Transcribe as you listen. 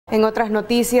En otras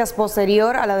noticias,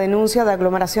 posterior a la denuncia de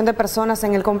aglomeración de personas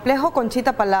en el complejo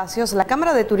Conchita Palacios, la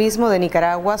Cámara de Turismo de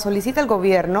Nicaragua solicita al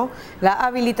gobierno la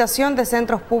habilitación de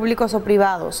centros públicos o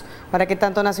privados para que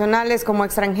tanto nacionales como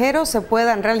extranjeros se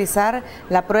puedan realizar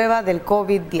la prueba del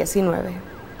COVID-19.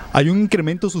 Hay un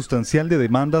incremento sustancial de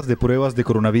demandas de pruebas de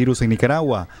coronavirus en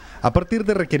Nicaragua, a partir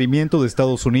de requerimiento de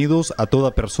Estados Unidos a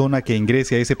toda persona que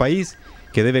ingrese a ese país,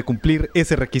 que debe cumplir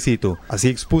ese requisito. Así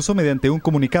expuso mediante un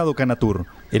comunicado Canatur.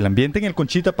 El ambiente en el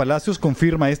Conchita Palacios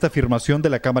confirma esta afirmación de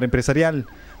la Cámara Empresarial,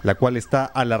 la cual está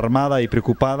alarmada y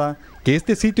preocupada que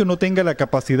este sitio no tenga la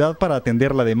capacidad para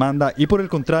atender la demanda y por el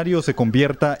contrario se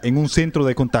convierta en un centro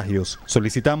de contagios.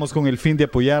 Solicitamos con el fin de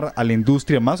apoyar a la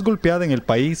industria más golpeada en el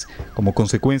país como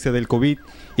consecuencia del COVID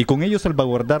y con ello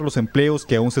salvaguardar los empleos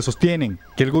que aún se sostienen,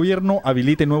 que el gobierno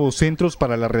habilite nuevos centros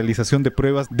para la realización de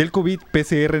pruebas del COVID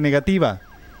PCR negativa.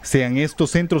 Sean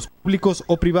estos centros públicos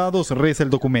o privados, reza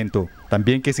el documento.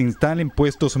 También que se instalen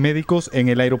puestos médicos en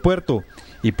el aeropuerto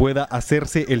y pueda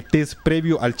hacerse el test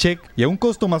previo al check y a un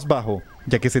costo más bajo,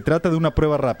 ya que se trata de una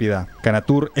prueba rápida.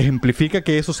 Canatur ejemplifica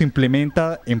que eso se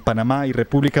implementa en Panamá y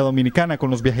República Dominicana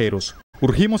con los viajeros.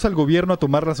 Urgimos al gobierno a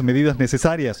tomar las medidas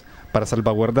necesarias para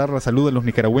salvaguardar la salud de los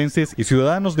nicaragüenses y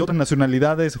ciudadanos de otras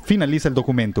nacionalidades, finaliza el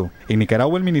documento. En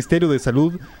Nicaragua, el Ministerio de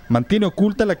Salud mantiene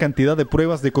oculta la cantidad de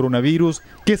pruebas de coronavirus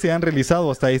que se han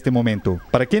realizado hasta este momento.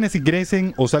 Para quienes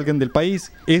ingresen o salgan del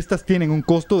país, estas tienen un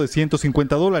costo de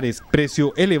 $150,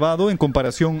 precio elevado en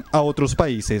comparación a otros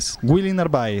países. Willy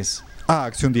Narváez,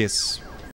 Accion 10.